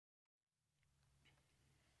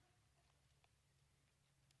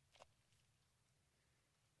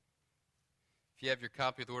If you have your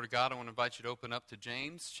copy of the Word of God, I want to invite you to open up to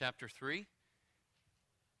James chapter 3.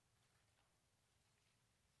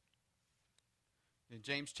 In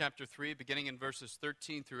James chapter 3, beginning in verses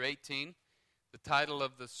 13 through 18, the title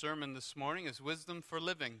of the sermon this morning is Wisdom for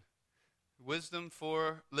Living. Wisdom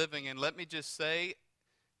for Living. And let me just say,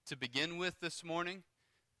 to begin with this morning,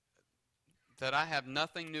 that I have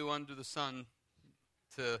nothing new under the sun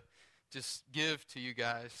to just give to you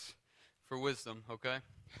guys for wisdom, okay?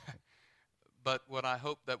 But what I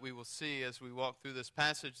hope that we will see as we walk through this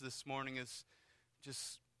passage this morning is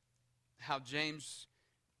just how James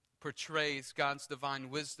portrays God's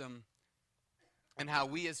divine wisdom and how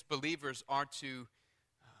we as believers are to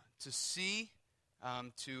see,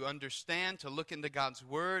 to understand, to look into God's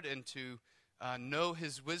Word and to know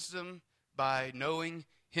His wisdom by knowing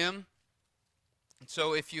Him. And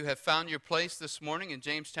so if you have found your place this morning in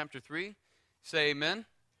James chapter 3, say amen.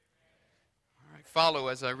 All right, follow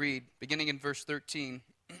as I read, beginning in verse 13.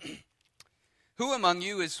 Who among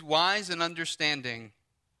you is wise and understanding?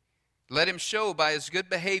 Let him show by his good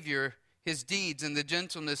behavior his deeds in the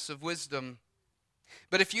gentleness of wisdom.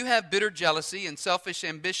 But if you have bitter jealousy and selfish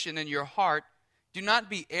ambition in your heart, do not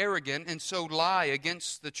be arrogant and so lie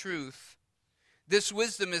against the truth. This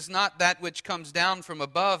wisdom is not that which comes down from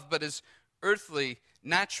above, but is earthly,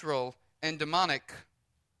 natural, and demonic.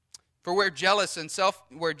 For where jealousy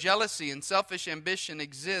and selfish ambition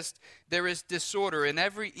exist, there is disorder in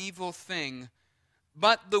every evil thing.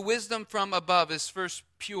 But the wisdom from above is first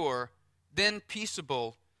pure, then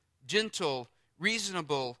peaceable, gentle,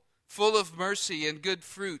 reasonable, full of mercy and good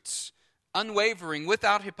fruits, unwavering,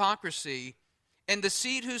 without hypocrisy. And the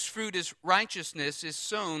seed whose fruit is righteousness is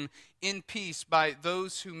sown in peace by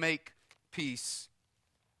those who make peace.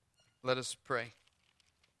 Let us pray.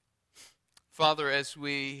 Father, as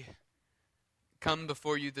we come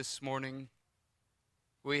before you this morning,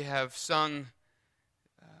 we have sung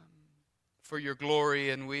for your glory,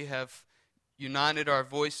 and we have united our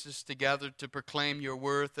voices together to proclaim your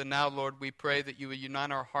worth. And now, Lord, we pray that you would unite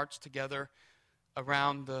our hearts together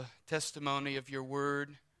around the testimony of your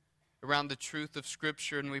word, around the truth of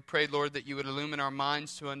Scripture. And we pray, Lord, that you would illumine our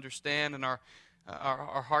minds to understand and our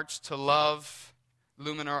hearts to love.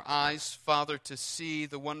 Illumine our eyes, Father, to see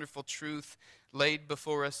the wonderful truth laid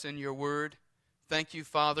before us in your word. Thank you,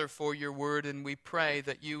 Father, for your word, and we pray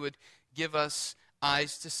that you would give us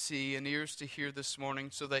eyes to see and ears to hear this morning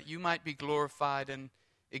so that you might be glorified and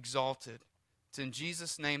exalted. It's in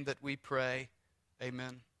Jesus' name that we pray.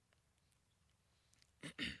 Amen.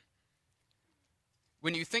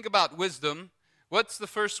 When you think about wisdom, what's the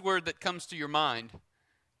first word that comes to your mind?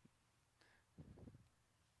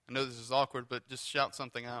 I know this is awkward, but just shout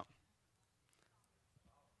something out.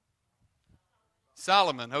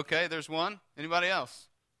 Solomon. Okay, there's one. Anybody else?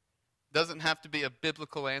 Doesn't have to be a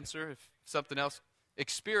biblical answer. If something else.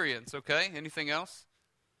 Experience. Okay, anything else?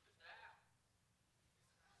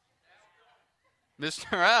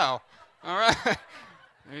 Mr. Al. All right.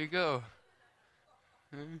 There you go.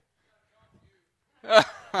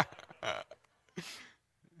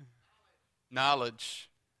 Knowledge.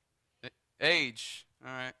 Age.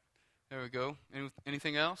 All right. There we go.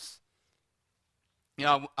 Anything else? You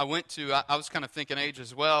know, I was kind of thinking age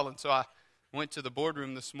as well, and so I went to the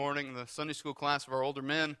boardroom this morning, the Sunday school class of our older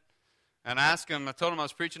men, and I told them I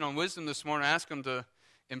was preaching on wisdom this morning. I asked them to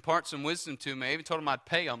impart some wisdom to me. I even told them I'd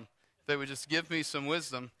pay them if they would just give me some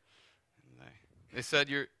wisdom. And they said,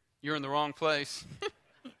 you're in the wrong place.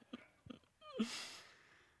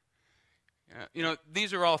 You know,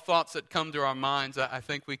 these are all thoughts that come to our minds. I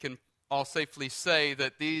think we can all safely say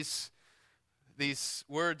that these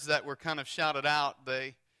words that were kind of shouted out,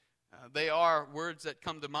 they are words that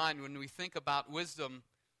come to mind when we think about wisdom.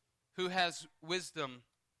 Who has wisdom?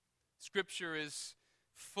 Scripture is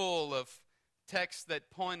full of texts that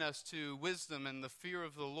point us to wisdom and the fear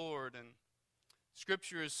of the Lord. And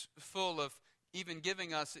Scripture is full of even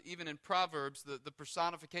giving us, even in Proverbs, the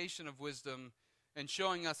personification of wisdom and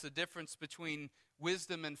showing us the difference between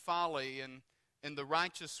wisdom and folly and the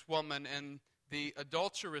righteous woman and the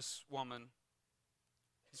adulterous woman.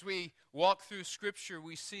 As we walk through Scripture,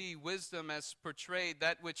 we see wisdom as portrayed,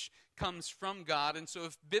 that which comes from God. And so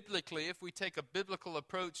if we take a biblical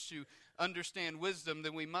approach to understand wisdom,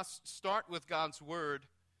 then we must start with God's Word,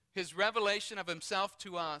 His revelation of Himself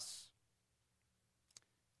to us.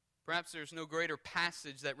 Perhaps there's no greater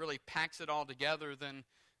passage that really packs it all together than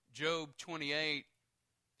Job 28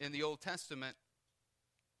 in the Old Testament.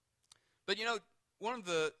 But you know, one of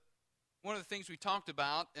the things we talked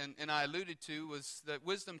about, and I alluded to, was that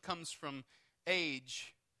wisdom comes from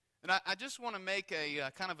age. And I just want to make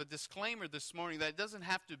a kind of a disclaimer this morning that it doesn't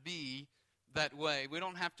have to be that way. We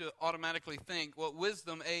don't have to automatically think, well,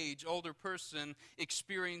 wisdom, age, older person,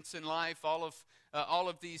 experience in life, all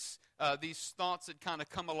of these thoughts that kind of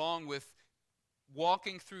come along with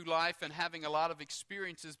walking through life and having a lot of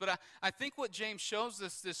experiences. But I think what James shows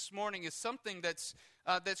us this morning is something that's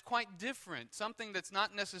quite different, something that's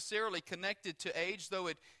not necessarily connected to age, though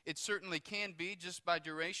it certainly can be just by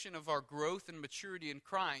duration of our growth and maturity in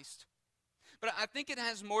Christ. But I think it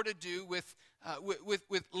has more to do with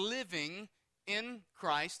living in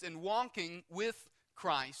Christ and walking with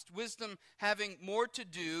Christ. Wisdom having more to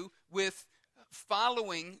do with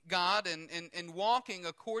following God and walking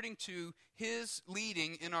according to His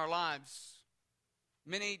leading in our lives.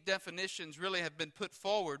 Many definitions really have been put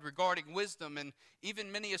forward regarding wisdom, and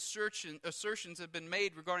even many assertions have been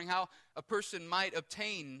made regarding how a person might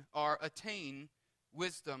obtain or attain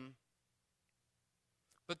wisdom.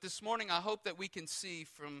 But this morning I hope that we can see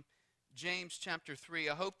from James chapter 3,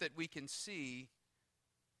 I hope that we can see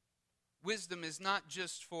wisdom is not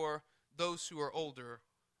just for those who are older.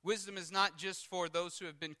 Wisdom is not just for those who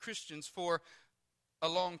have been Christians for a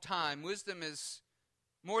long time. Wisdom is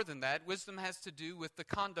more than that. Wisdom has to do with the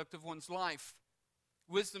conduct of one's life.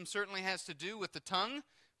 Wisdom certainly has to do with the tongue,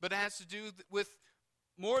 but it has to do with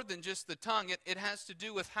more than just the tongue. It has to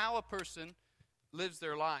do with how a person lives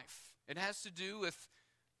their life. It has to do with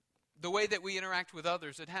the way that we interact with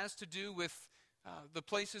others. It has to do with the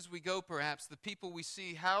places we go, perhaps, the people we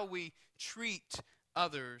see, how we treat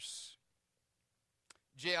others.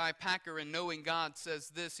 J.I. Packer in Knowing God says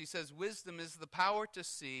this. He says, wisdom is the power to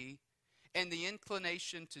see and the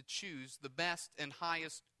inclination to choose the best and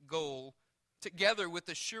highest goal together with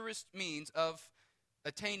the surest means of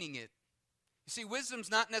attaining it. You see,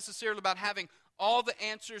 wisdom's not necessarily about having all the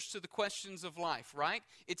answers to the questions of life, right?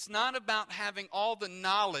 It's not about having all the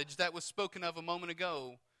knowledge that was spoken of a moment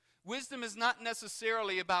ago. Wisdom is not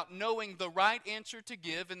necessarily about knowing the right answer to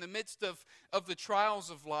give in the midst of the trials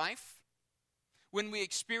of life. When we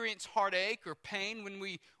experience heartache or pain, when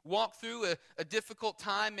we walk through a difficult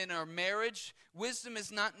time in our marriage, wisdom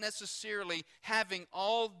is not necessarily having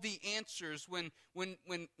all the answers. When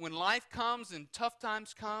life comes and tough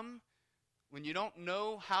times come, when you don't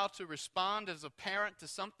know how to respond as a parent to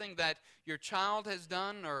something that your child has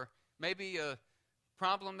done, or maybe a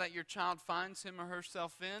problem that your child finds him or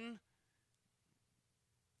herself in,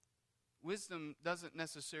 wisdom doesn't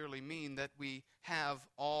necessarily mean that we have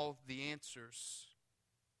all the answers.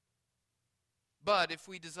 But if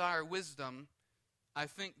we desire wisdom, I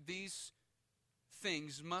think these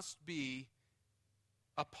things must be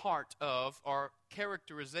a part of our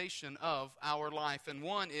characterization of our life. And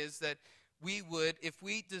one is that if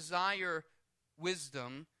we desire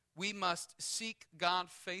wisdom, we must seek God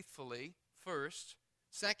faithfully first.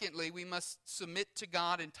 Secondly, we must submit to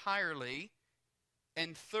God entirely.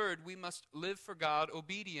 And third, we must live for God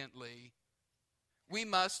obediently. We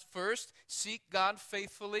must first seek God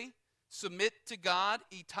faithfully, submit to God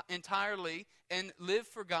entirely, and live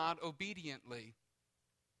for God obediently.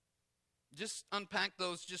 Just unpack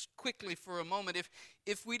those just quickly for a moment.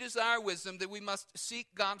 If we desire wisdom, then we must seek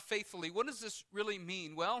God faithfully. What does this really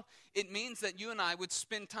mean? Well, it means that you and I would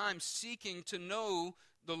spend time seeking to know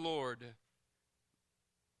the Lord,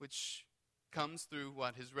 which comes through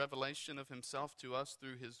what? His revelation of himself to us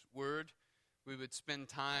through his word. We would spend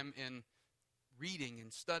time in reading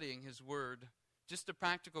and studying his word. Just a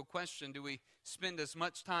practical question, do we spend as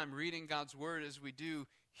much time reading God's word as we do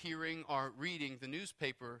hearing or reading the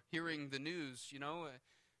newspaper, hearing the news?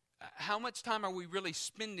 How much time are we really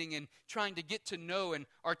spending in trying to get to know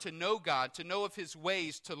or to know God, to know of his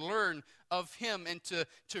ways, to learn of him, and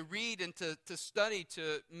to read and to study,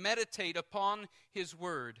 to meditate upon his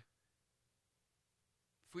word?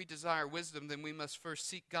 If we desire wisdom, then we must first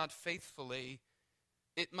seek God faithfully.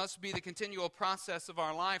 It must be the continual process of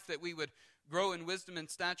our life that we would grow in wisdom and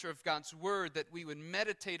stature of God's word, that we would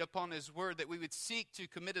meditate upon his word, that we would seek to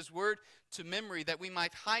commit his word to memory, that we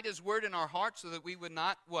might hide his word in our hearts so that we would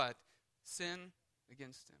not, what? Sin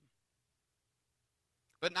against him.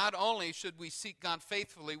 But not only should we seek God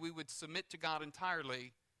faithfully, we would submit to God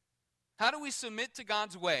entirely. How do we submit to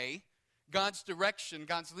God's way, God's direction,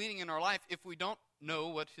 God's leading in our life if we don't know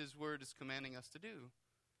what his word is commanding us to do?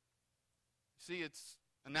 See, it's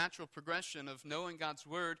a natural progression of knowing God's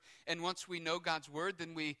word, and once we know God's word,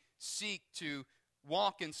 then we seek to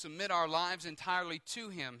walk and submit our lives entirely to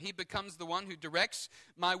him. He becomes the one who directs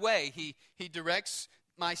my way. He directs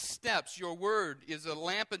my steps. Your word is a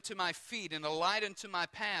lamp unto my feet and a light unto my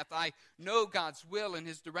path. I know God's will and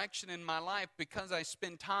his direction in my life because I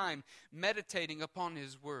spend time meditating upon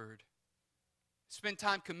his word. spend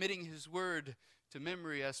time committing His Word to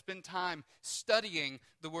memory, spend time studying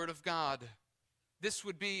the Word of God. This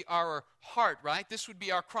would be our heart, right? This would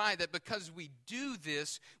be our cry, that because we do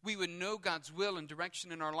this, we would know God's will and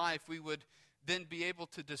direction in our life. We would then be able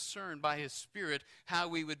to discern by His Spirit how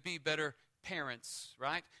we would be better parents,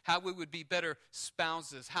 right? How we would be better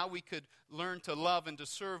spouses, how we could learn to love and to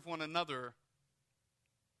serve one another.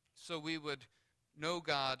 So we would know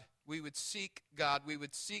God, we would seek God, we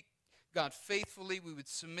would seek God faithfully, we would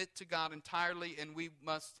submit to God entirely, and we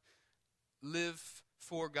must live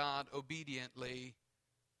for God obediently,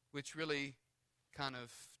 which really kind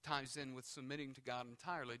of ties in with submitting to God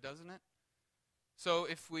entirely, doesn't it? So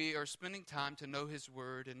if we are spending time to know His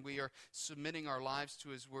Word and we are submitting our lives to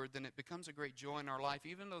His Word, then it becomes a great joy in our life.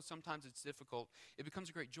 Even though sometimes it's difficult, it becomes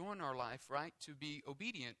a great joy in our life, right? To be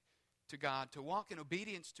obedient to God, to walk in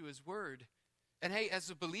obedience to His Word. And hey, as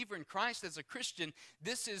a believer in Christ, as a Christian,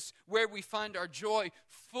 this is where we find our joy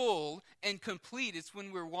full and complete. It's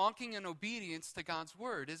when we're walking in obedience to God's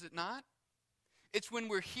Word, is it not? It's when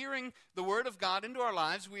we're hearing the Word of God into our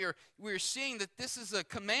lives, we are seeing that this is a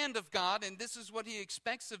command of God, and this is what He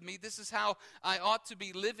expects of me. This is how I ought to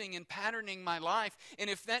be living and patterning my life. And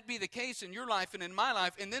if that be the case in your life and in my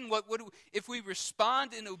life, and then if we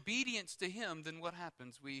respond in obedience to Him, then what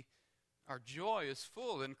happens? Our joy is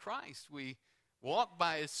full in Christ. We walk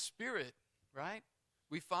by His Spirit, right?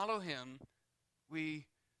 We follow Him. We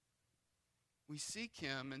seek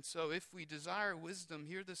Him. And so if we desire wisdom,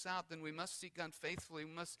 hear this out, then we must seek God faithfully.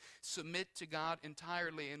 We must submit to God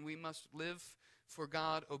entirely, and we must live for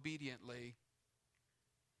God obediently.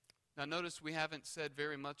 Now notice we haven't said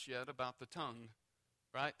very much yet about the tongue,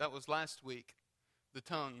 right? That was last week, the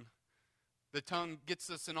tongue. The tongue gets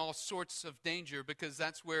us in all sorts of danger because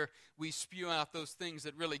that's where we spew out those things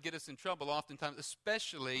that really get us in trouble oftentimes,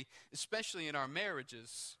 especially in our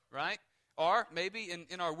marriages, right? Or maybe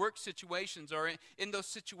in our work situations, or in those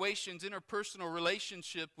situations, interpersonal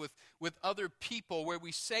relationship with other people where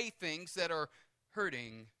we say things that are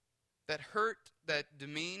hurting, that hurt, that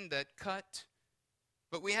demean, that cut.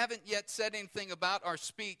 But we haven't yet said anything about our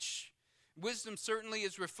speech. Wisdom certainly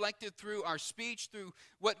is reflected through our speech, through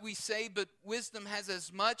what we say, but wisdom has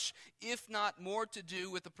as much, if not more, to do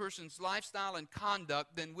with a person's lifestyle and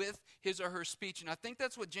conduct than with his or her speech. And I think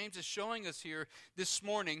that's what James is showing us here this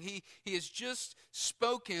morning. He has just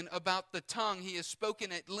spoken about the tongue. He has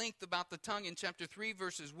spoken at length about the tongue in chapter 3,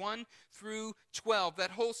 verses 1 through 12.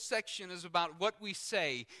 That whole section is about what we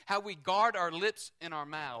say, how we guard our lips and our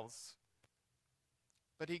mouths.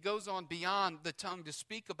 But he goes on beyond the tongue to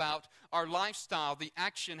speak about our lifestyle, the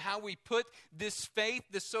action, how we put this faith,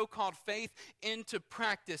 this so-called faith, into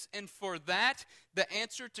practice. And for that, the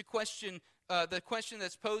answer to the question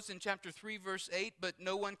that's posed in chapter 3, verse 8, but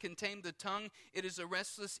no one can tame the tongue. It is a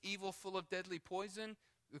restless evil full of deadly poison.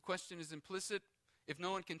 The question is implicit. If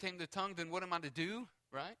no one can tame the tongue, then what am I to do,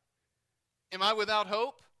 right? Am I without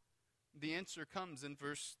hope? The answer comes in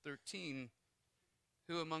verse 13.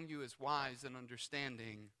 Who among you is wise and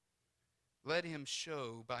understanding? Let him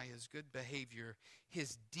show by his good behavior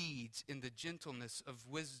his deeds in the gentleness of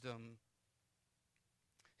wisdom.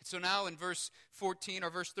 And so now in verse 14 or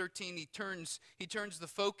verse 13, he turns the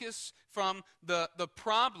focus from the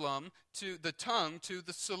problem to the tongue to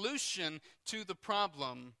the solution to the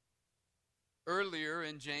problem. Earlier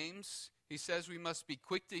in James, he says we must be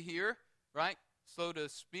quick to hear, right? Slow to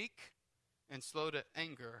speak and slow to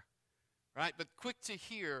anger. Right, but quick to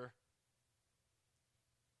hear.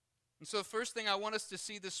 And so first thing I want us to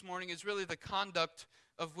see this morning is really the conduct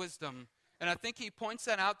of wisdom. And I think he points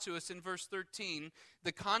that out to us in verse 13.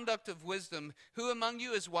 The conduct of wisdom. Who among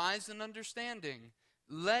you is wise and understanding?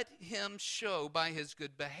 Let him show by his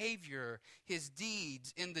good behavior, his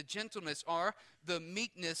deeds in the gentleness or the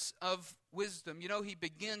meekness of wisdom. You know, he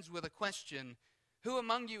begins with a question. Who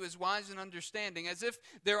among you is wise and understanding? As if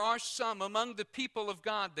there are some among the people of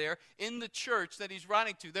God there in the church that he's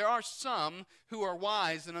writing to. There are some who are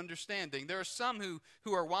wise and understanding. There are some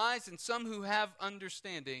who are wise and some who have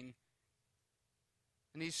understanding.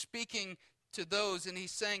 And he's speaking to those and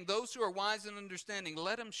he's saying, those who are wise and understanding,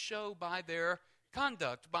 let them show by their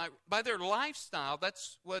conduct, by their lifestyle.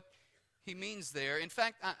 That's what he means there. In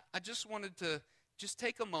fact, I just wanted to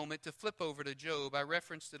take a moment to flip over to Job. I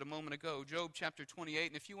referenced it a moment ago, Job chapter 28.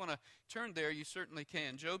 And if you want to turn there, you certainly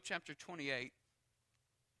can. Job chapter 28.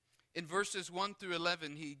 In verses 1 through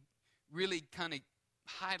 11, he really kind of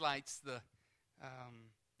highlights the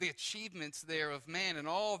achievements there of man and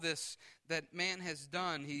all this that man has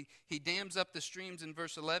done. He dams up the streams in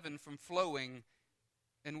verse 11 from flowing,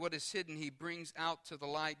 and what is hidden he brings out to the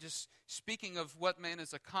light, just speaking of what man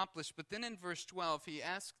has accomplished. But then in verse 12, he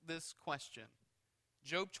asks this question.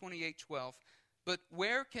 Job 28:12. But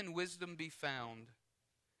where can wisdom be found?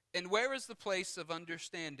 And where is the place of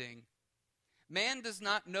understanding? Man does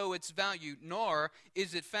not know its value, nor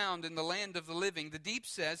is it found in the land of the living. The deep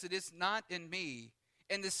says, it is not in me.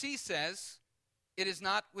 And the sea says, it is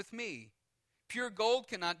not with me. Pure gold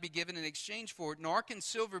cannot be given in exchange for it, nor can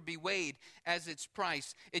silver be weighed as its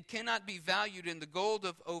price. It cannot be valued in the gold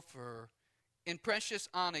of Ophir. In precious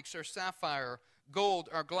onyx or sapphire, gold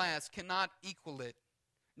or glass cannot equal it.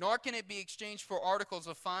 Nor can it be exchanged for articles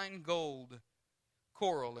of fine gold.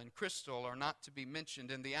 Coral and crystal are not to be mentioned,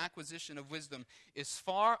 and the acquisition of wisdom is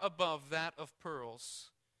far above that of pearls.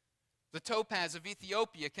 The topaz of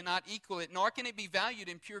Ethiopia cannot equal it, nor can it be valued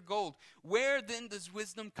in pure gold. Where then does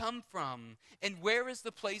wisdom come from? And where is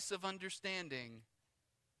the place of understanding?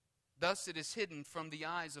 Thus it is hidden from the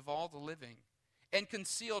eyes of all the living, and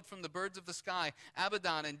concealed from the birds of the sky.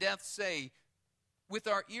 Abaddon and Death say, with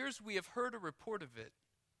our ears we have heard a report of it.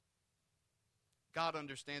 God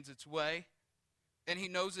understands its way, and he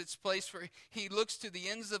knows its place, for he looks to the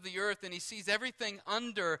ends of the earth and he sees everything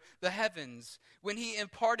under the heavens. When he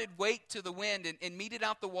imparted weight to the wind and meted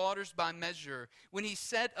out the waters by measure, when he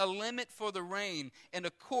set a limit for the rain and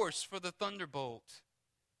a course for the thunderbolt,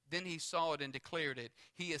 then he saw it and declared it.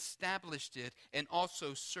 He established it and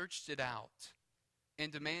also searched it out.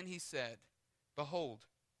 And to man he said, behold,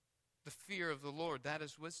 the fear of the Lord, that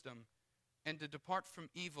is wisdom, and to depart from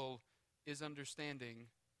evil is understanding.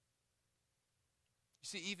 You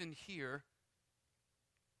see, even here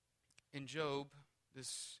in Job,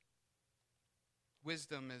 this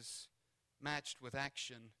wisdom is matched with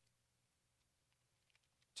action.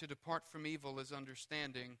 To depart from evil is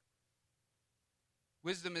understanding.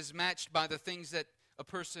 Wisdom is matched by the things that a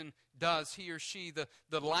person does. He or she,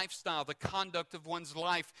 the lifestyle, the conduct of one's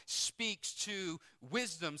life speaks to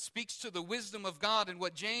wisdom, speaks to the wisdom of God. And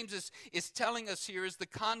what James is telling us here is the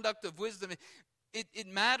conduct of wisdom. It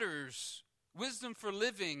matters. Wisdom for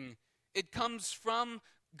living, it comes from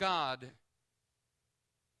God.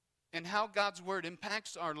 And how God's word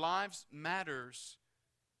impacts our lives matters.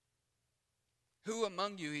 Who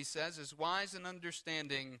among you, he says, is wise and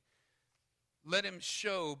understanding? Let him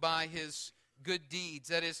show by his good deeds,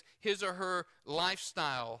 that is, his or her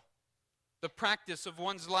lifestyle, the practice of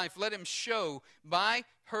one's life. Let him show by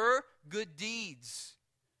her good deeds.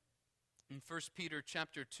 In 1 Peter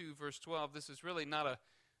chapter 2, verse 12, this is really not a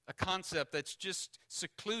concept that's just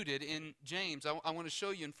secluded in James. I want to show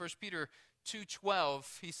you in 1 Peter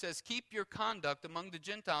 2:12, he says, keep your conduct among the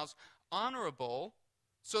Gentiles honorable,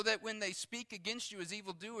 so that when they speak against you as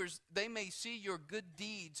evildoers, they may see your good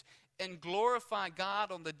deeds and glorify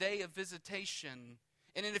God on the day of visitation.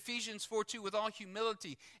 And in Ephesians 4:2, with all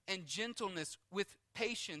humility and gentleness, with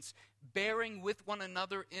patience, bearing with one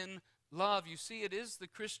another in love. You see, it is the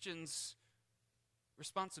Christian's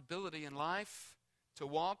responsibility in life to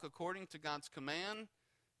walk according to God's command,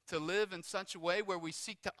 to live in such a way where we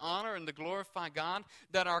seek to honor and to glorify God,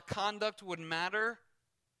 that our conduct would matter.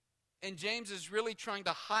 And James is really trying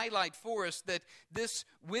to highlight for us that this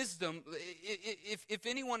wisdom, if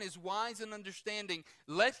anyone is wise and understanding,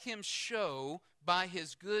 let him show by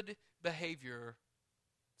his good behavior.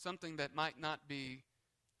 Something that might not be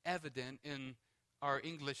evident in our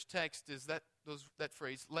English text is that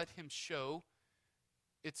phrase, let him show.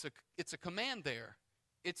 It's a command there.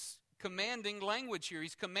 It's commanding language here.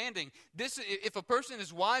 He's commanding. This, if a person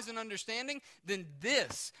is wise and understanding, then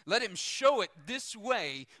this, let him show it this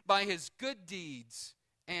way by his good deeds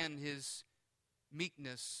and his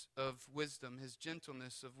meekness of wisdom, his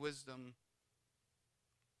gentleness of wisdom.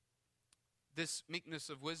 This meekness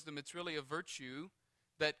of wisdom, it's really a virtue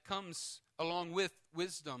that comes along with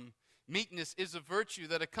wisdom. Meekness is a virtue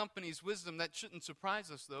that accompanies wisdom. That shouldn't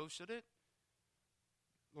surprise us, though, should it?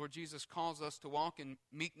 Lord Jesus calls us to walk in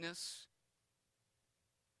meekness.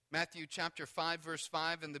 Matthew chapter 5, verse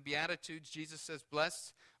 5, in the Beatitudes, Jesus says,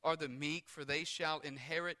 blessed are the meek, for they shall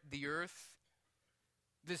inherit the earth.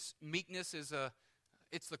 This meekness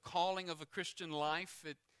it's the calling of a Christian life.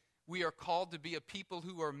 We are called to be a people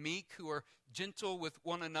who are meek, who are gentle with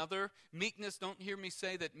one another. Meekness, don't hear me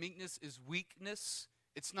say that meekness is weakness.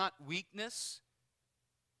 It's not weakness.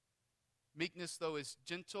 Meekness, though, is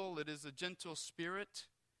gentle. It is a gentle spirit.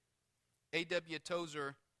 A.W.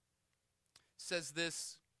 Tozer says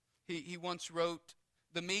this. He once wrote,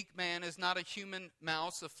 the meek man is not a human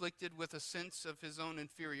mouse afflicted with a sense of his own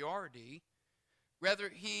inferiority. Rather,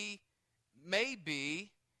 he may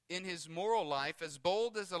be, in his moral life, as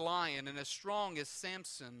bold as a lion and as strong as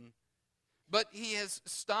Samson. But he has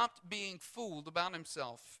stopped being fooled about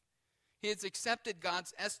himself. He has accepted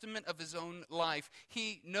God's estimate of his own life.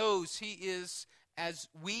 He knows he is as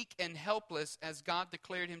weak and helpless as God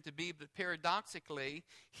declared him to be, but paradoxically,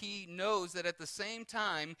 he knows that at the same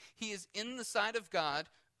time, he is in the sight of God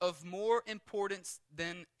of more importance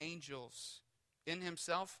than angels. In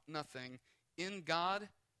himself, nothing. In God,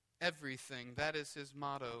 everything. That is his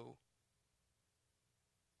motto.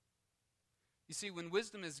 You see, when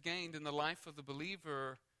wisdom is gained in the life of the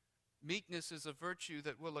believer, meekness is a virtue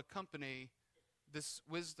that will accompany this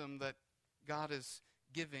wisdom that God is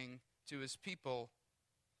giving to his people.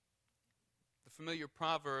 The familiar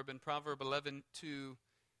proverb in Proverb 11:2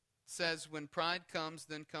 says, when pride comes,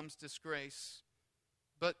 then comes disgrace.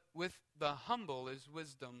 But with the humble is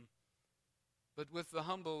wisdom. But with the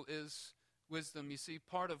humble is wisdom. You see,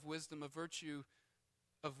 part of wisdom, a virtue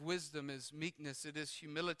of wisdom is meekness. It is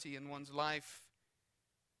humility in one's life.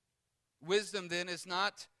 Wisdom then is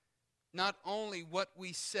not only what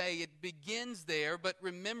we say, it begins there, but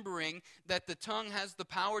remembering that the tongue has the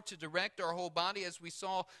power to direct our whole body, as we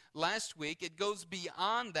saw last week. It goes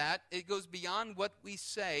beyond that. It goes beyond what we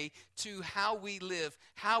say to how we live,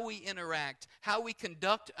 how we interact, how we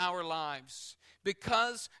conduct our lives.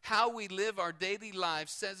 Because how we live our daily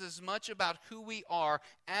lives says as much about who we are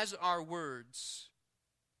as our words.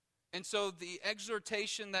 And so the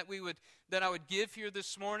exhortation that I would give here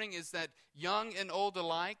this morning is that young and old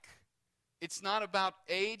alike, it's not about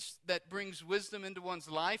age that brings wisdom into one's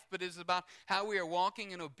life, but it's about how we are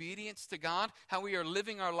walking in obedience to God, how we are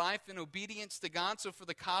living our life in obedience to God. So for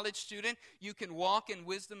the college student, you can walk in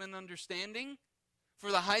wisdom and understanding. For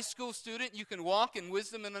the high school student, you can walk in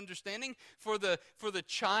wisdom and understanding. For the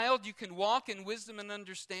child, you can walk in wisdom and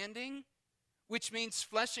understanding, which means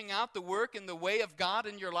fleshing out the work and the way of God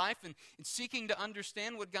in your life and seeking to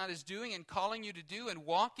understand what God is doing and calling you to do and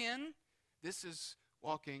walk in. This is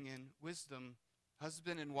walking in wisdom.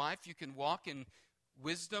 Husband and wife, you can walk in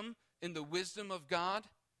wisdom, in the wisdom of God.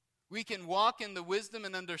 We can walk in the wisdom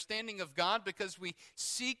and understanding of God because we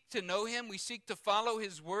seek to know him. We seek to follow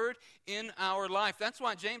his word in our life. That's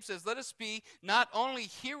why James says, let us be not only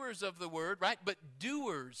hearers of the word, right, but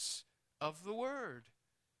doers of the word.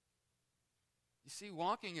 You see,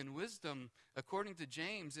 walking in wisdom, according to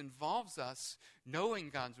James, involves us knowing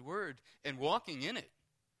God's word and walking in it.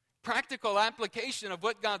 Practical application of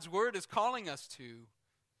what God's word is calling us to.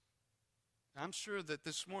 I'm sure that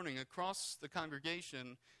this morning across the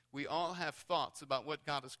congregation, we all have thoughts about what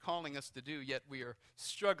God is calling us to do, yet we are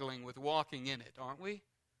struggling with walking in it, aren't we?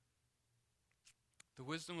 The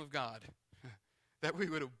wisdom of God, that we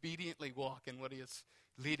would obediently walk in what he is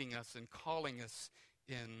leading us and calling us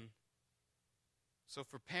in. So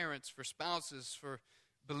for parents, for spouses, for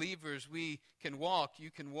believers, we can walk,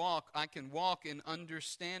 you can walk, I can walk in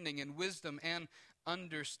understanding and wisdom and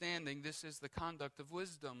understanding. This is the conduct of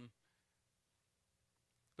wisdom.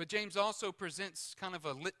 But James also presents kind of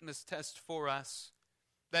a litmus test for us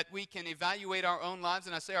that we can evaluate our own lives.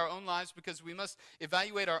 And I say our own lives because we must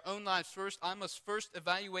evaluate our own lives first. I must first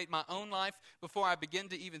evaluate my own life before I begin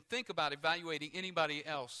to even think about evaluating anybody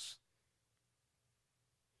else.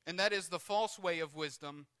 And that is the false way of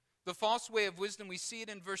wisdom. The false way of wisdom, we see it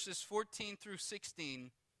in verses 14 through 16.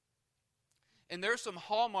 And there are some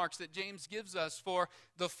hallmarks that James gives us for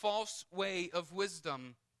the false way of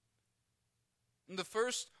wisdom. And the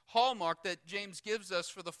first hallmark that James gives us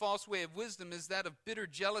for the false way of wisdom is that of bitter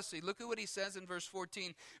jealousy. Look at what he says in verse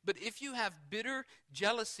 14. But if you have bitter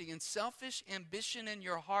jealousy and selfish ambition in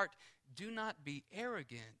your heart, do not be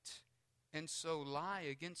arrogant and so lie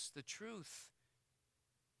against the truth.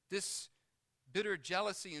 This bitter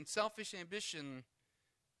jealousy and selfish ambition,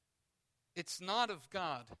 it's not of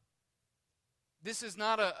God. This is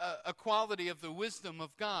not a quality of the wisdom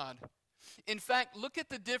of God. In fact, look at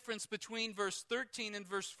the difference between verse 13 and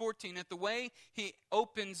verse 14, at the way he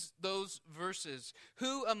opens those verses.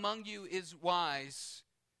 Who among you is wise?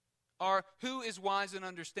 Or who is wise and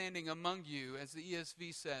understanding among you, as the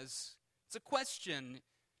ESV says? It's a question.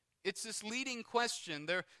 It's this leading question.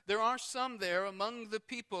 There are some there among the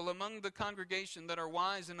people, among the congregation that are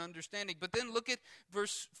wise and understanding. But then look at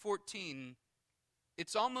verse 14.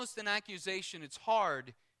 It's almost an accusation. It's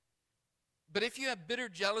hard. But if you have bitter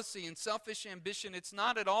jealousy and selfish ambition, it's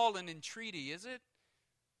not at all an entreaty, is it?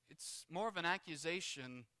 It's more of an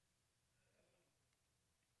accusation.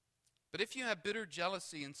 But if you have bitter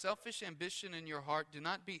jealousy and selfish ambition in your heart, do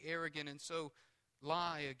not be arrogant and so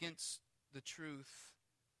lie against the truth.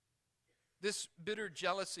 This bitter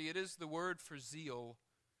jealousy, it is the word for zeal.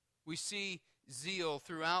 We see zeal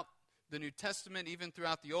throughout the New Testament, even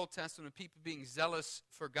throughout the Old Testament, people being zealous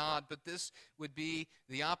for God, but this would be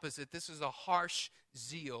the opposite. This is a harsh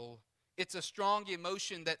zeal. It's a strong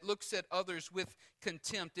emotion that looks at others with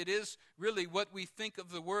contempt. It is really what we think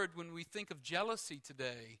of the word when we think of jealousy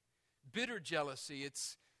today. Bitter jealousy.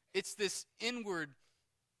 It's this inward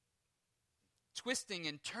twisting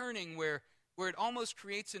and turning where it almost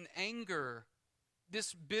creates an anger.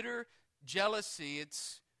 This bitter jealousy,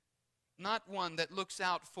 it's not one that looks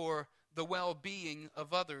out for the well-being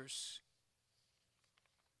of others.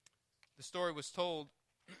 The story was told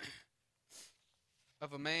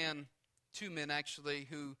of a man, two men actually,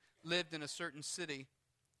 who lived in a certain city.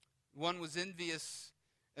 One was envious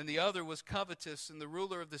and the other was covetous, and the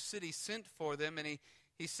ruler of the city sent for them, and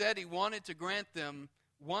he said he wanted to grant them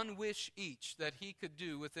one wish each that he could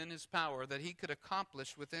do within his power, that he could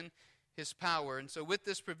accomplish within his power. And so with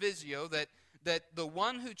this proviso that the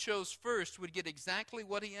one who chose first would get exactly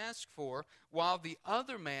what he asked for, while the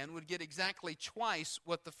other man would get exactly twice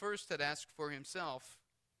what the first had asked for himself.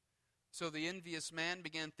 So the envious man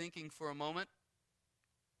began thinking for a moment.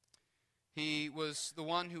 He was the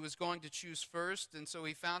one who was going to choose first, and so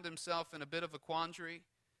he found himself in a bit of a quandary.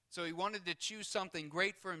 So he wanted to choose something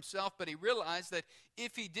great for himself, but he realized that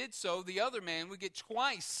if he did so, the other man would get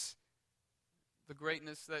twice the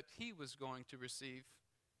greatness that he was going to receive.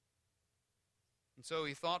 And so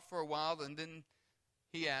he thought for a while, and then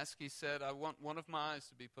he said, I want one of my eyes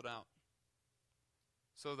to be put out,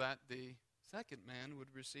 so that the second man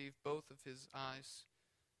would receive both of his eyes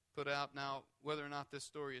put out. Now, whether or not this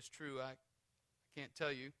story is true, I can't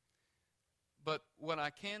tell you. But what I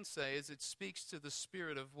can say is it speaks to the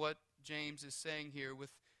spirit of what James is saying here with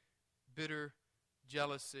bitter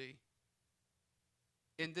jealousy.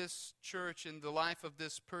 In this church, in the life of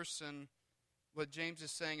this person, what James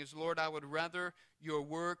is saying is, Lord, I would rather your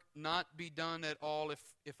work not be done at all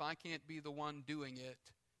if I can't be the one doing it.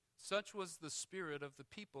 Such was the spirit of the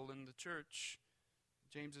people in the church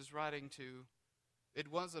James is writing to.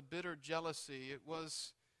 It was a bitter jealousy. It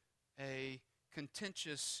was a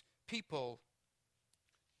contentious people.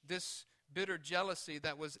 This bitter jealousy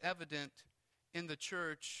that was evident in the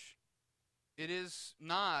church, it is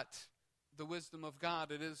not the wisdom of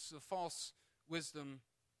God. It is a false wisdom.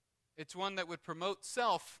 It's one that would promote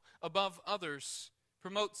self above others,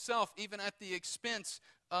 promote self even at the expense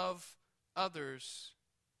of others.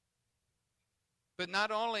 But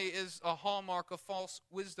not only is a hallmark of false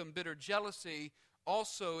wisdom bitter jealousy,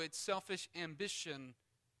 also it's selfish ambition.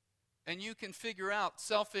 And you can figure out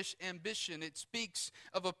selfish ambition. It speaks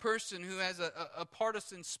of a person who has a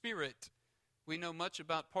partisan spirit. We know much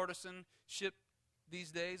about partisanship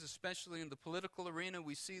these days, especially in the political arena.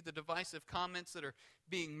 We see the divisive comments that are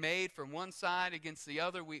being made from one side against the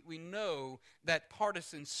other. We know that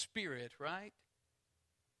partisan spirit, right?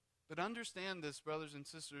 But understand this, brothers and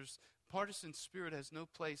sisters, partisan spirit has no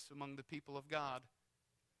place among the people of God.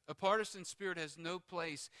 A partisan spirit has no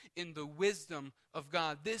place in the wisdom of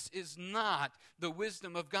God. This is not the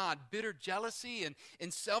wisdom of God. Bitter jealousy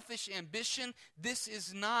and selfish ambition, this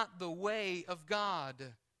is not the way of God.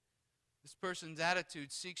 This person's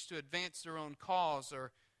attitude seeks to advance their own cause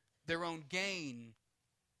or their own gain.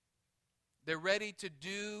 They're ready to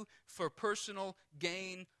do for personal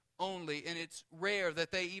gain only, and it's rare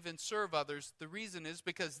that they even serve others. The reason is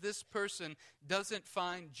because this person doesn't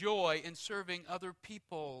find joy in serving other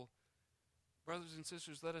people. Brothers and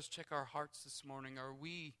sisters, let us check our hearts this morning. Are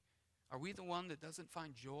we the one that doesn't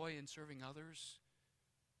find joy in serving others?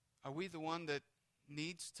 Are we the one that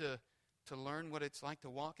needs to learn what it's like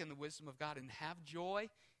to walk in the wisdom of God and have joy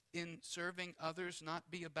in serving others,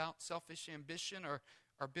 not be about selfish ambition or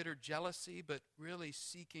bitter jealousy, but really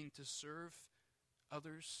seeking to serve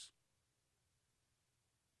others?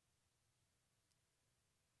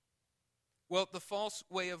 Well, the false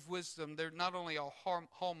way of wisdom, they're not only all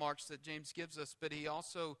hallmarks that James gives us, but he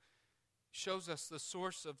also shows us the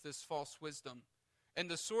source of this false wisdom. And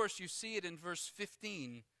the source, you see it in verse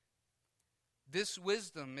 15. This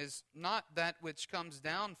wisdom is not that which comes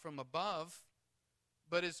down from above,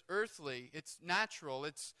 but is earthly, it's natural,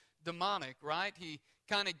 it's demonic, right? He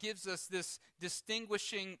kind of gives us this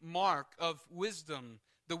distinguishing mark of wisdom.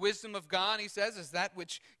 The wisdom of God, he says, is that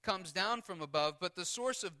which comes down from above, but the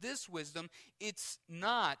source of this wisdom, it's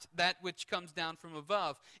not that which comes down from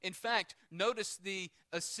above. In fact, notice the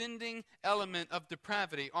ascending element of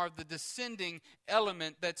depravity, or the descending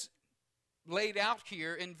element that's laid out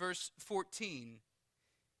here in verse 14,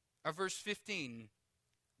 or verse 15.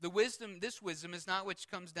 This wisdom is not which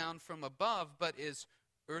comes down from above, but is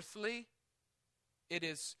earthly. It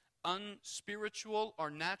is unspiritual or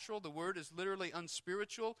natural. The word is literally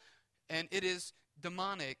unspiritual, and it is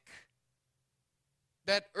demonic.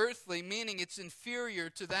 That earthly, meaning it's inferior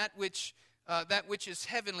to that which that which is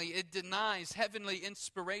heavenly. It denies heavenly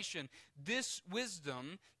inspiration. This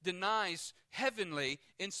wisdom denies heavenly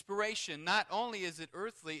inspiration. Not only is it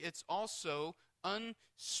earthly, it's also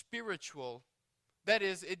unspiritual. That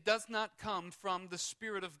is, it does not come from the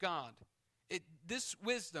Spirit of God. This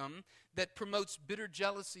wisdom that promotes bitter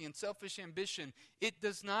jealousy and selfish ambition, it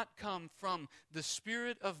does not come from the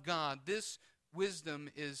Spirit of God. This wisdom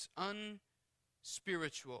is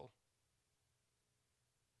unspiritual.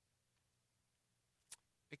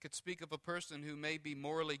 It could speak of a person who may be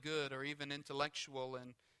morally good or even intellectual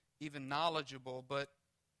and even knowledgeable, but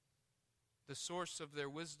the source of their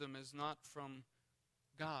wisdom is not from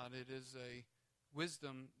God. It is a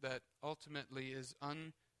wisdom that ultimately is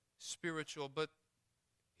unspiritual. But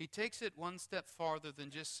he takes it one step farther than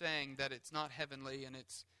just saying that it's not heavenly and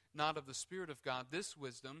it's not of the Spirit of God. This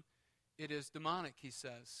wisdom, it is demonic, he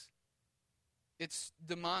says. It's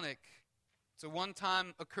demonic. It's a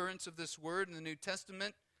one-time occurrence of this word in the New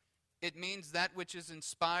Testament. It means that which is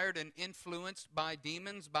inspired and influenced by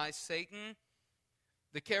demons, by Satan.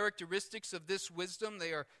 The characteristics of this wisdom,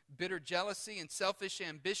 they are bitter jealousy and selfish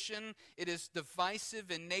ambition. It is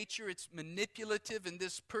divisive in nature. It's manipulative, and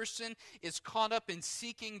this person is caught up in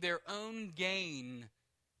seeking their own gain.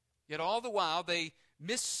 Yet all the while they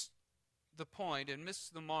miss the point and miss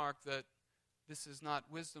the mark that this is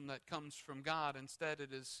not wisdom that comes from God. Instead,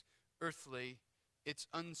 it is earthly, it's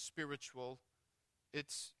unspiritual,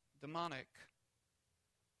 it's demonic.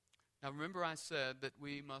 Now remember, I said that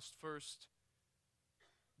we must first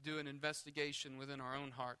do an investigation within our own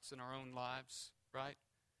hearts and our own lives, right?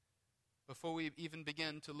 Before we even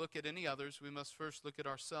begin to look at any others, we must first look at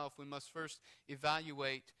ourselves. We must first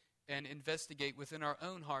evaluate and investigate within our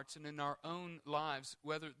own hearts and in our own lives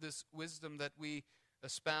whether this wisdom that we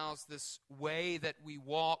espouse, this way that we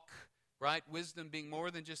walk, right? Wisdom being more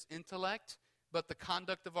than just intellect, but the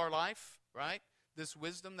conduct of our life, right? This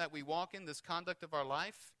wisdom that we walk in, this conduct of our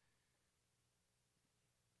life.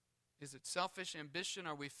 Is it selfish ambition?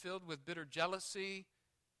 Are we filled with bitter jealousy?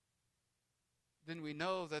 Then we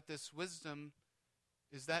know that this wisdom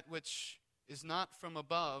is that which is not from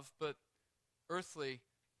above, but earthly,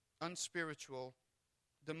 unspiritual,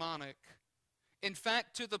 demonic. In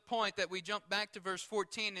fact, to the point that we jump back to verse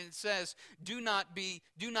 14 and it says, do not be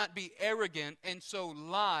arrogant and so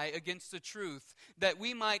lie against the truth, that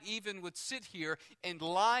we might even would sit here and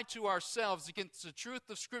lie to ourselves against the truth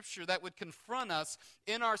of Scripture that would confront us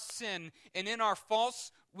in our sin and in our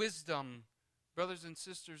false wisdom. Brothers and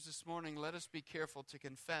sisters, this morning, let us be careful to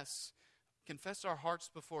confess our hearts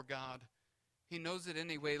before God. He knows it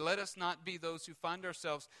anyway. Let us not be those who find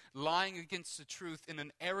ourselves lying against the truth in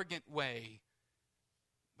an arrogant way,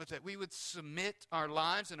 but that we would submit our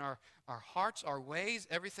lives and our hearts, our ways,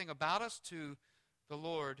 everything about us to the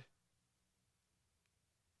Lord.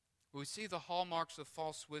 We see the hallmarks of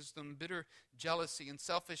false wisdom, bitter jealousy and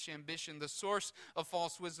selfish ambition. The source of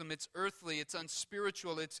false wisdom, it's earthly, it's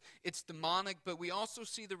unspiritual, it's demonic, but we also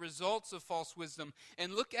see the results of false wisdom.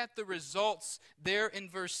 And look at the results there in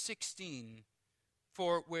verse 16.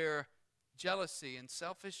 For where jealousy and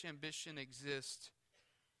selfish ambition exist,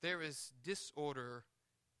 there is disorder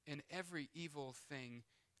in every evil thing,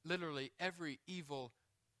 literally every evil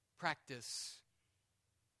practice.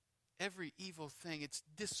 Every evil thing, it's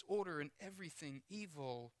disorder in everything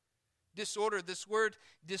evil. Disorder, this word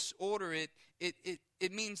disorder,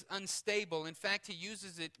 it means unstable. In fact,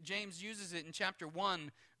 James uses it in chapter 1,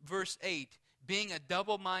 verse 8. Being a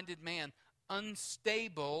double-minded man,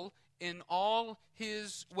 unstable in all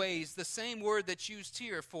his ways. The same word that's used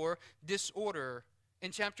here for disorder. In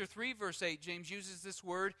chapter 3, verse 8, James uses this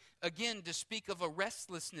word again to speak of a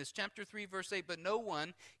restlessness. Chapter 3, verse 8, but no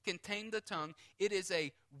one can tame the tongue. It is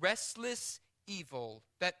a restless evil.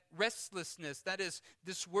 That restlessness, that is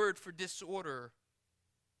this word for disorder.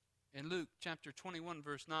 In Luke chapter 21,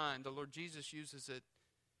 verse 9, the Lord Jesus uses it.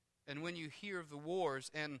 And when you hear of the wars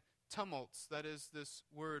and tumults, that is this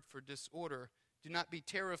word for disorder, do not be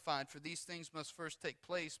terrified, for these things must first take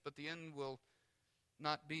place, but the end will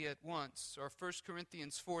not be at once. Or 1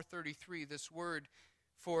 Corinthians 4:33, this word,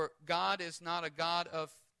 for God is not a God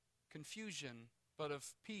of confusion, but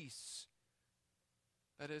of peace.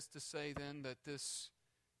 That is to say then that this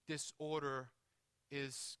disorder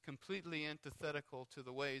is completely antithetical to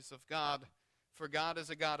the ways of God. For God is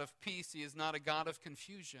a God of peace. He is not a God of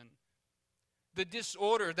confusion. The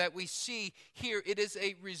disorder that we see here, it is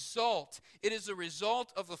a result. It is a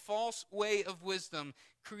result of the false way of wisdom,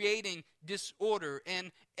 creating disorder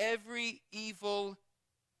and every evil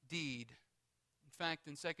deed. In fact,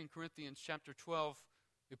 in 2 Corinthians chapter 12,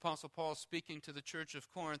 the Apostle Paul, speaking to the church of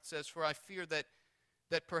Corinth, says, for I fear that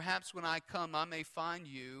perhaps when I come I may find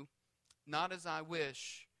you not as I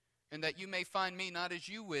wish, and that you may find me not as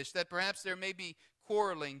you wish, that perhaps there may be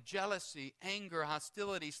quarreling, jealousy, anger,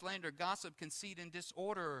 hostility, slander, gossip, conceit, and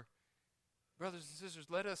disorder. Brothers and sisters,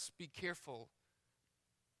 let us be careful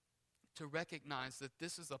to recognize that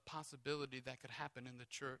this is a possibility that could happen in the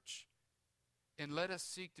church. And let us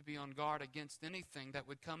seek to be on guard against anything that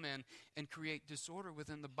would come in and create disorder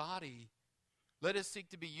within the body. Let us seek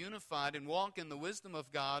to be unified and walk in the wisdom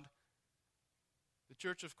of God. The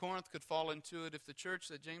church of Corinth could fall into it. If the church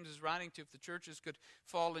that James is writing to, if the churches could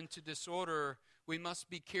fall into disorder, we must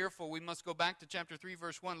be careful. We must go back to chapter 3,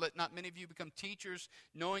 verse 1. Let not many of you become teachers,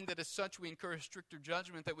 knowing that as such we incur a stricter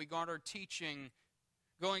judgment, that we guard our teaching.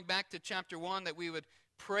 Going back to chapter 1, that we would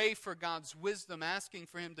pray for God's wisdom, asking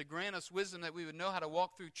for Him to grant us wisdom, that we would know how to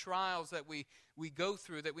walk through trials that we go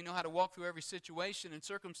through, that we know how to walk through every situation and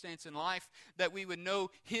circumstance in life, that we would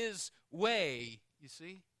know His way, you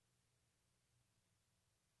see?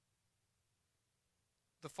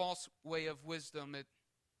 The false way of wisdom, it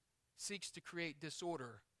seeks to create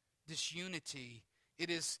disorder, disunity.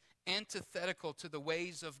 It is antithetical to the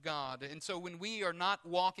ways of God. And so when we are not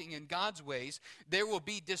walking in God's ways, there will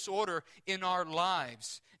be disorder in our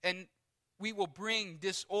lives. And we will bring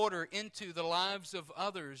disorder into the lives of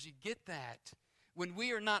others. You get that? When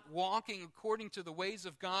we are not walking according to the ways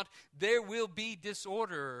of God, there will be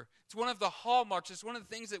disorder. It's one of the hallmarks. It's one of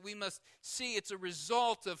the things that we must see. It's a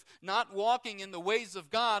result of not walking in the ways of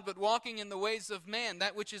God, but walking in the ways of man,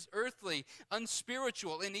 that which is earthly,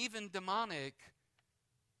 unspiritual, and even demonic.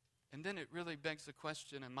 And then it really begs the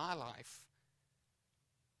question in my life.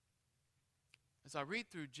 As I read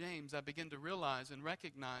through James, I begin to realize and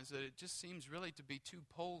recognize that it just seems really to be two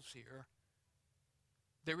poles here.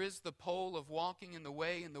 There is the pole of walking in the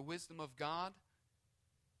way and the wisdom of God.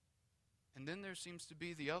 And then there seems to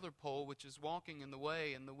be the other pole, which is walking in the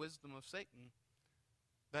way and the wisdom of Satan.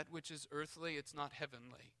 That which is earthly, it's not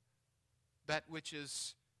heavenly. That which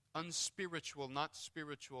is unspiritual, not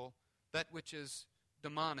spiritual. That which is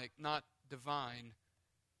demonic, not divine.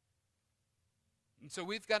 And so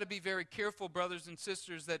we've got to be very careful, brothers and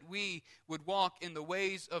sisters, that we would walk in the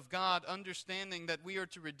ways of God, understanding that we are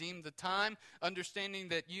to redeem the time, understanding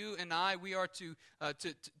that you and I, we are to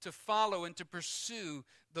follow and to pursue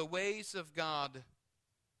the ways of God.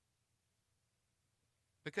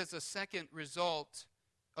 Because the second result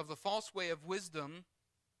of the false way of wisdom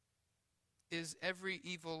is every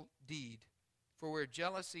evil deed. For where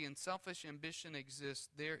jealousy and selfish ambition exist,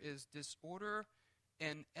 there is disorder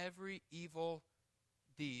and every evil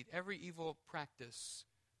deed, every evil practice,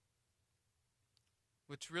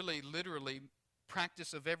 which really literally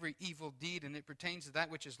practice of every evil deed, and it pertains to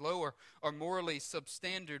that which is lower or morally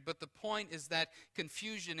substandard. But the point is that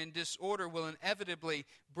confusion and disorder will inevitably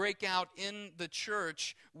break out in the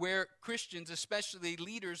church, where Christians, especially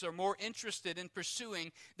leaders, are more interested in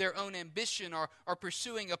pursuing their own ambition or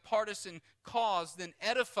pursuing a partisan cause than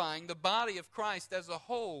edifying the body of Christ as a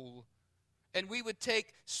whole. And we would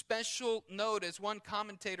take special note, as one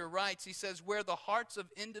commentator writes, he says, where the hearts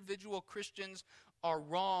of individual Christians are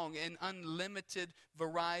wrong, an unlimited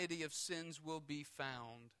variety of sins will be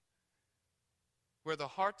found. Where the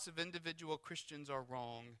hearts of individual Christians are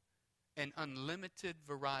wrong, an unlimited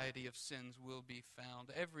variety of sins will be found.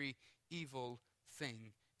 Every evil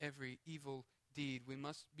thing, every evil deed. We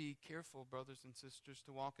must be careful, brothers and sisters,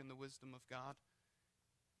 to walk in the wisdom of God.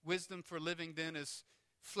 Wisdom for living, then, is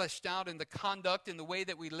fleshed out in the conduct, in the way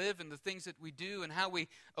that we live, and the things that we do, and how we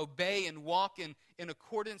obey and walk in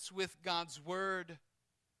accordance with God's word.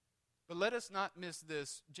 But let us not miss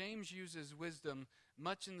this. James uses wisdom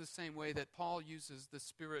much in the same way that Paul uses the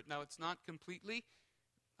Spirit. Now, it's not completely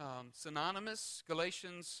synonymous.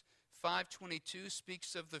 Galatians 5:22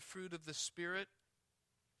 speaks of the fruit of the Spirit: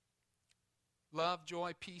 love,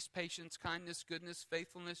 joy, peace, patience, kindness, goodness,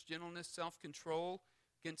 faithfulness, gentleness, self-control.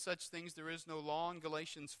 Against such things there is no law. In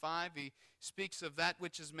Galatians 5, he speaks of that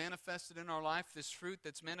which is manifested in our life, this fruit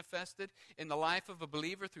that's manifested in the life of a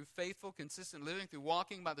believer through faithful, consistent living, through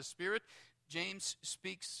walking by the Spirit. James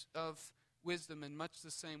speaks of wisdom in much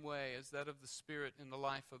the same way as that of the Spirit in the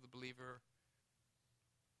life of the believer.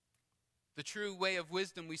 The true way of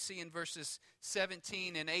wisdom we see in verses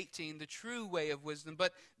 17 and 18, the true way of wisdom.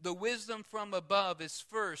 But the wisdom from above is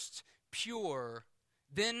first pure,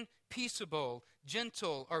 then peaceable,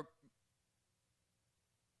 gentle, or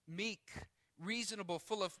meek, reasonable,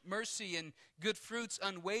 full of mercy and good fruits,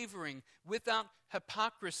 unwavering, without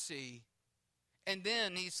hypocrisy. And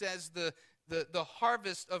then he says the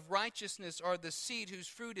harvest of righteousness, or the seed whose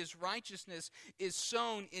fruit is righteousness, is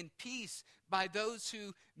sown in peace by those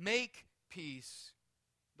who make peace.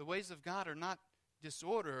 The ways of God are not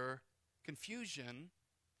disorder, confusion,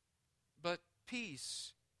 but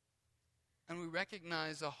peace. And we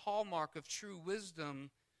recognize a hallmark of true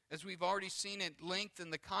wisdom, as we've already seen at length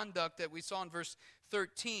in the conduct that we saw in verse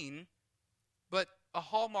 13. But a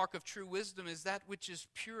hallmark of true wisdom is that which is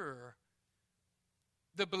pure.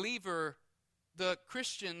 The believer, the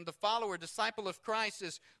Christian, the follower, disciple of Christ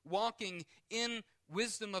is walking in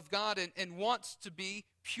wisdom of God and wants to be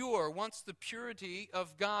pure, wants the purity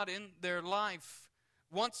of God in their life,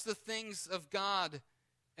 wants the things of God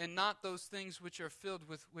and not those things which are filled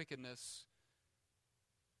with wickedness.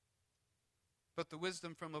 But the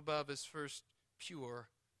wisdom from above is first pure.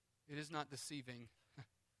 It is not deceiving.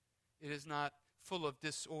 It is not full of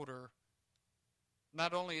disorder.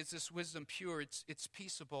 Not only is this wisdom pure, it's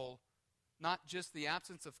peaceable. Not just the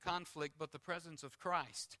absence of conflict, but the presence of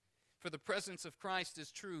Christ. For the presence of Christ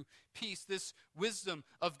is true peace. This wisdom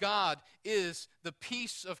of God is the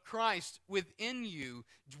peace of Christ within you,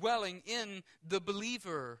 dwelling in the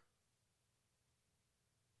believer.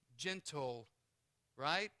 Gentle,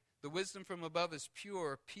 right? The wisdom from above is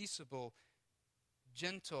pure, peaceable,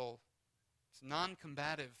 gentle. It's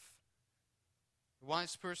non-combative. The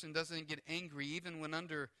wise person doesn't get angry even when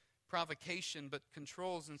under provocation, but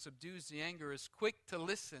controls and subdues the anger, is quick to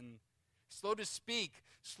listen, slow to speak,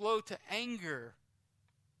 slow to anger.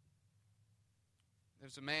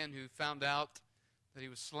 There's a man who found out that he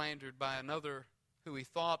was slandered by another who he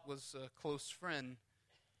thought was a close friend.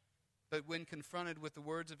 But when confronted with the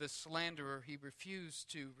words of his slanderer, he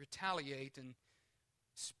refused to retaliate and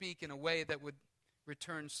speak in a way that would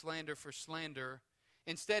return slander for slander.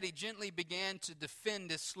 Instead, he gently began to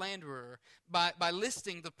defend his slanderer by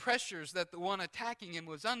listing the pressures that the one attacking him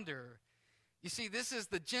was under. You see, this is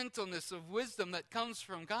the gentleness of wisdom that comes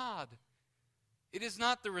from God. It is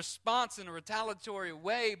not the response in a retaliatory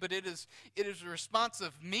way, but it is a response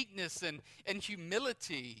of meekness and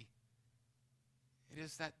humility. It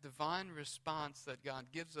is that divine response that God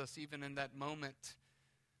gives us even in that moment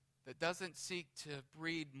that doesn't seek to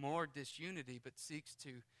breed more disunity, but seeks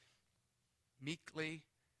to meekly,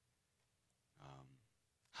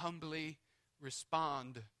 humbly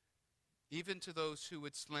respond, even to those who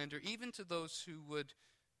would slander, even to those who would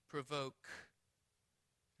provoke.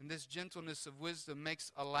 And this gentleness of wisdom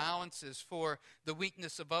makes allowances for the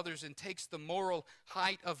weakness of others and takes the moral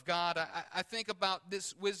height of God. I think about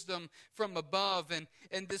this wisdom from above, and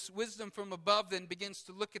this wisdom from above then begins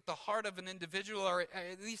to look at the heart of an individual, or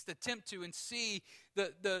at least attempt to, and see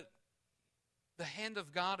the hand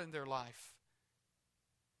of God in their life.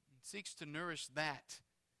 It seeks to nourish that.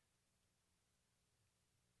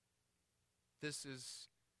 This is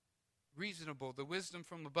reasonable. The wisdom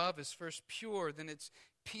from above is first pure, then it's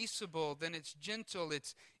peaceable, then it's gentle,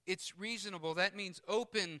 it's reasonable. That means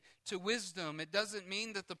open to wisdom. It doesn't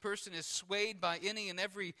mean that the person is swayed by any and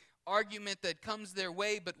every argument that comes their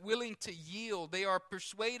way, but willing to yield. They are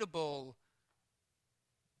persuadable.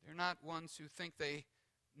 They're not ones who think they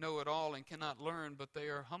know it all and cannot learn, but they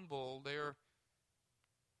are humble, they are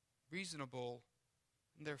reasonable,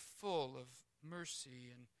 and they're full of mercy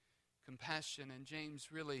and compassion. And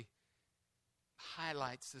James really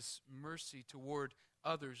highlights this mercy toward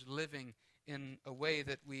others, living in a way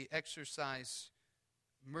that we exercise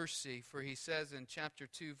mercy. For he says in chapter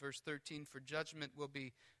 2, verse 13, "For judgment will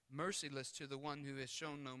be merciless to the one who has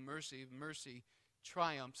shown no mercy. Mercy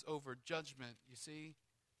triumphs over judgment." You see,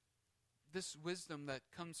 this wisdom that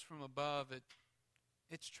comes from above,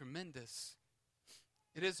 it's tremendous.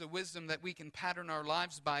 It is a wisdom that we can pattern our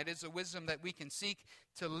lives by. It is a wisdom that we can seek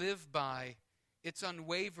to live by. It's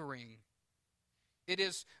unwavering. It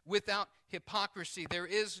is without hypocrisy. There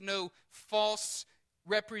is no false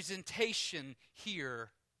representation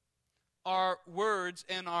here. Our words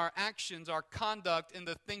and our actions, our conduct, and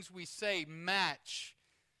the things we say match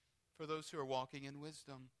for those who are walking in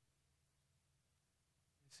wisdom.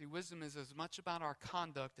 See, wisdom is as much about our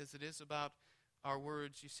conduct as it is about our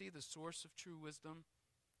words. You see the source of true wisdom?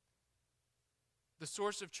 The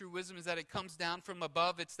source of true wisdom is that it comes down from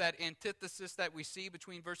above. It's that antithesis that we see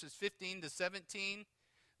between verses 15 to 17,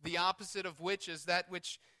 the opposite of which is that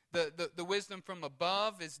which the wisdom from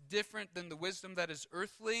above is different than the wisdom that is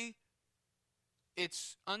earthly.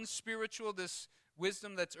 It's unspiritual. This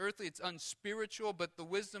wisdom that's earthly, it's unspiritual, but the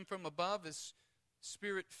wisdom from above is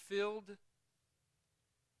spirit-filled,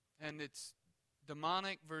 and it's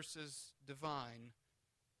demonic versus divine.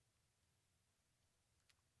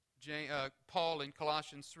 Paul in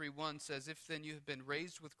Colossians 3:1 says, "If then you have been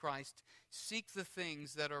raised with Christ, seek the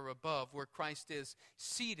things that are above, where Christ is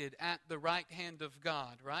seated at the right hand of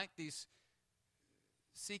God." Right? These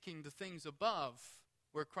seeking the things above,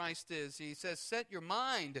 where Christ is. He says, "Set your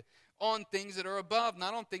mind on things that are above,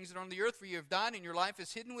 not on things that are on the earth, for you have died and your life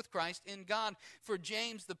is hidden with Christ in God. For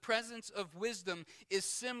James, the presence of wisdom is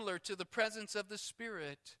similar to the presence of the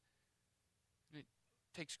Spirit. It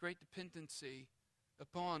takes great dependency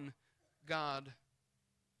upon God.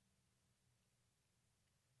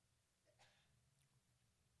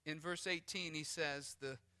 In verse 18, he says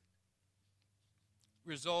the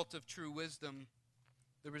result of true wisdom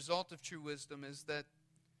is that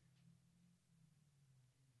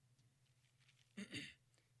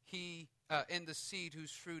he and the seed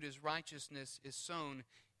whose fruit is righteousness is sown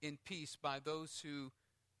in peace by those who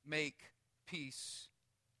make peace.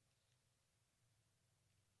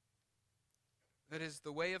 That is,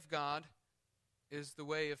 the way of God is the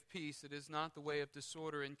way of peace. It is not the way of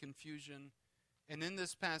disorder and confusion. And in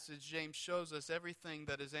this passage, James shows us everything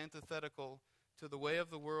that is antithetical to the way of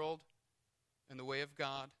the world and the way of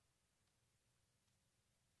God.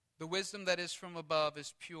 The wisdom that is from above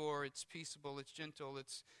is pure, it's peaceable, it's gentle,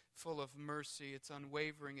 it's full of mercy, it's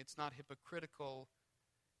unwavering, it's not hypocritical.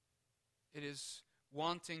 It is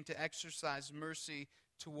wanting to exercise mercy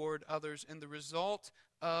toward others. And the result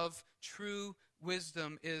of true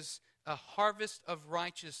wisdom is a harvest of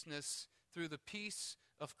righteousness through the peace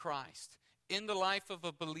of Christ. In the life of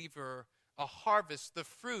a believer, a harvest, the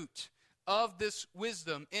fruit of this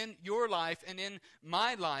wisdom in your life and in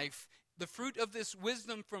my life, the fruit of this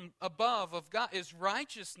wisdom from above of God is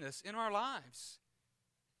righteousness in our lives.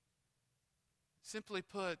 Simply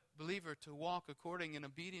put, believer, to walk according and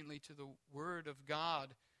obediently to the Word of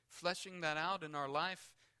God, fleshing that out in our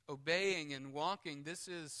life, obeying and walking, this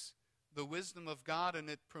is the wisdom of God, and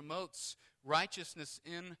it promotes righteousness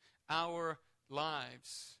in our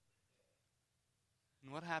lives.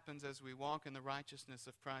 And what happens as we walk in the righteousness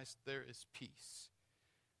of Christ? There is peace.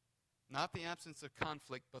 Not the absence of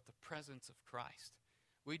conflict, but the presence of Christ.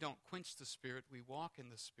 We don't quench the Spirit, we walk in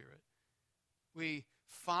the Spirit. We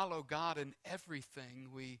follow God in everything.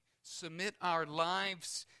 We submit our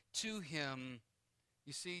lives to Him.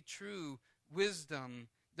 You see, true wisdom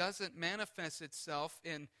doesn't manifest itself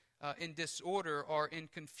in disorder or in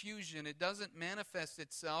confusion. It doesn't manifest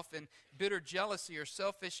itself in bitter jealousy or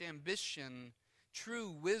selfish ambition. True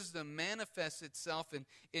wisdom manifests itself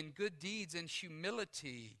in good deeds, in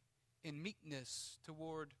humility, in meekness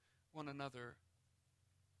toward one another.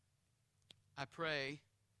 I pray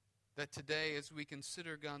that today, as we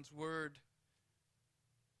consider God's Word,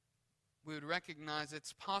 we would recognize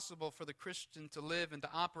it's possible for the Christian to live and to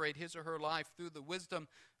operate his or her life through the wisdom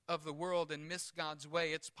of the world and miss God's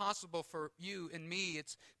way. It's possible for you and me.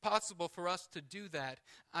 It's possible for us to do that.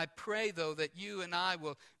 I pray, though, that you and I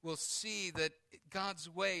will see that God's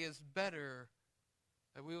way is better,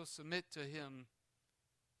 that we will submit to Him,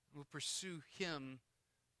 we'll pursue Him,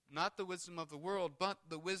 not the wisdom of the world, but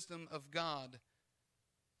the wisdom of God.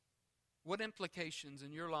 What implications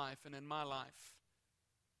in your life and in my life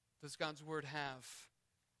does God's Word have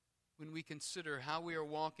when we consider how we are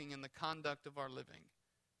walking in the conduct of our living?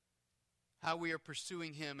 How we are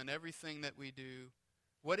pursuing Him in everything that we do?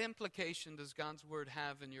 What implication does God's Word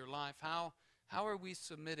have in your life? How are we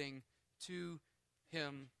submitting to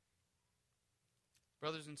Him?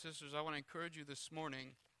 Brothers and sisters, I want to encourage you this morning,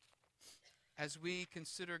 as we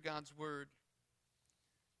consider God's Word,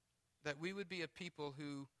 that we would be a people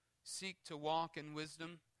who seek to walk in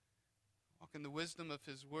wisdom, walk in the wisdom of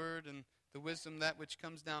His Word and the wisdom that which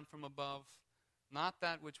comes down from above, not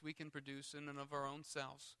that which we can produce in and of our own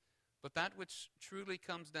selves, but that which truly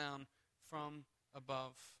comes down from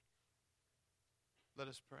above. Let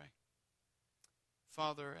us pray.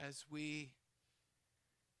 Father, as we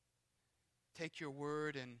take your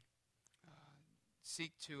word and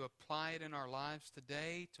seek to apply it in our lives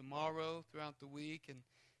today, tomorrow, throughout the week, and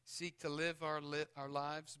seek to live our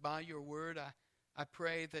lives by your word, I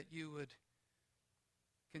pray that you would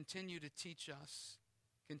continue to teach us.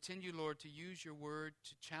 Continue, Lord, to use your word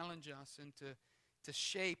to challenge us and to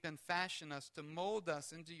shape and fashion us, to mold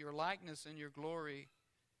us into your likeness and your glory.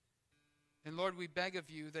 And Lord, we beg of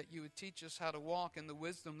you that you would teach us how to walk in the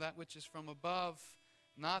wisdom, that which is from above,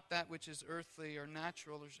 not that which is earthly or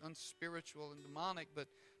natural or unspiritual and demonic, but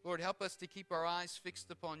Lord, help us to keep our eyes fixed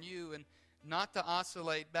upon you and not to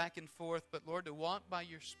oscillate back and forth, but Lord, to walk by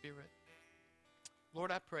your Spirit.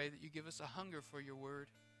 Lord, I pray that you give us a hunger for your word,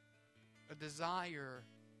 a desire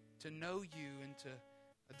to know you and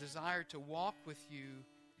a desire to walk with you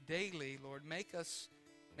daily. Lord, make us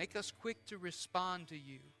quick to respond to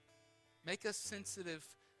you. Make us sensitive,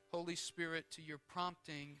 Holy Spirit, to your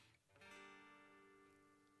prompting.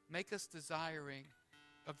 Make us desiring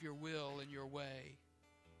of your will and your way.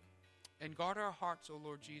 And guard our hearts, O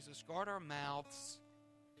Lord Jesus. Guard our mouths.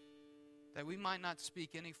 that we might not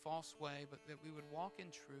speak any false way, but that we would walk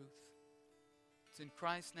in truth. It's in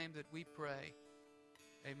Christ's name that we pray.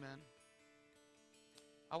 Amen.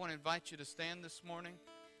 I want to invite you to stand this morning.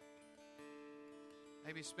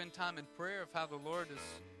 Maybe spend time in prayer of how the Lord is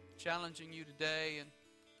challenging you today. And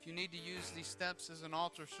if you need to use these steps as an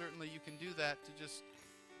altar, certainly you can do that, to just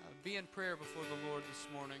be in prayer before the Lord this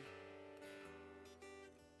morning.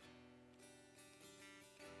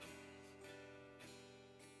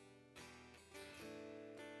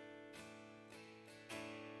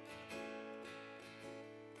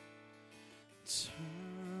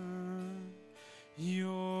 Turn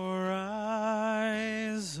your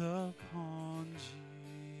eyes upon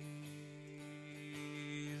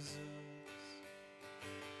Jesus.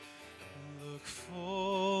 Look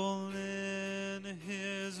full in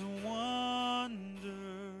His wonderful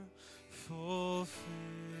face,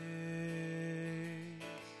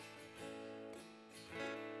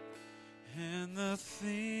 and the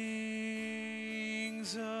things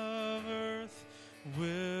of earth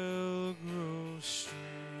will grow strangely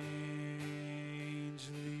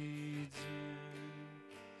dim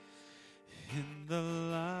in the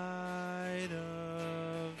light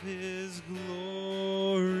of His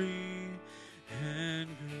glory and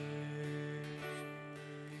grace.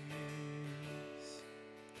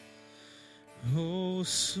 Oh,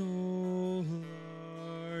 soul,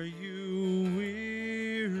 are you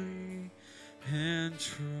weary and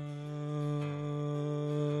troubled?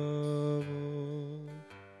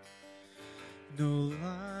 No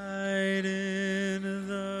light in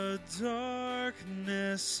the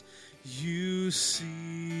darkness you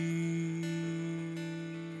see.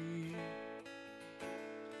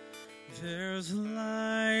 There's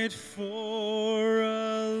light for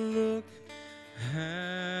a look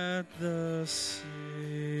at the Savior,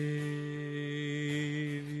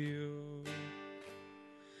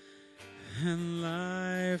 and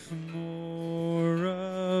life more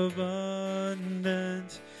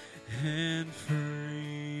abundant and free.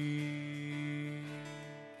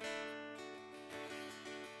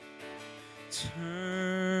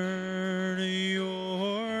 Turn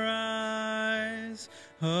your eyes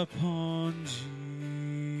upon Jesus.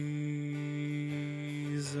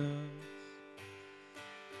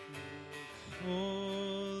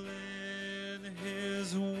 Full in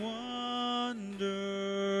His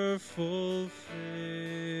wonderful face,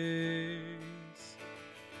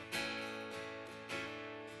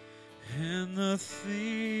 and the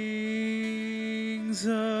things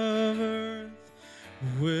of earth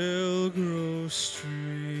will grow strangely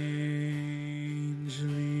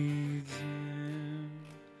dim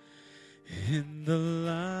in the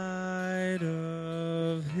light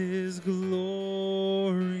of His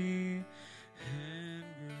glory and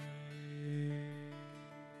grace.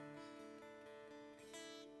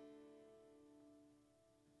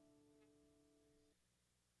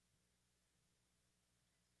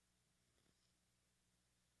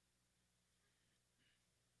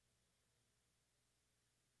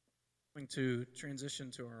 Going to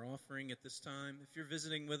transition to our offering at this time. If you're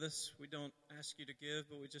visiting with us, we don't ask you to give,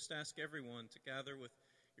 but we just ask everyone to gather with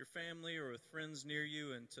your family or with friends near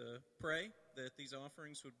you and to pray that these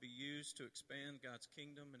offerings would be used to expand God's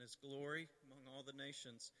kingdom and His glory among all the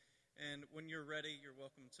nations. And when you're ready, you're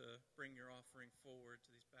welcome to bring your offering forward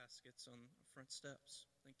to these baskets on the front steps.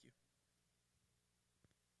 Thank you.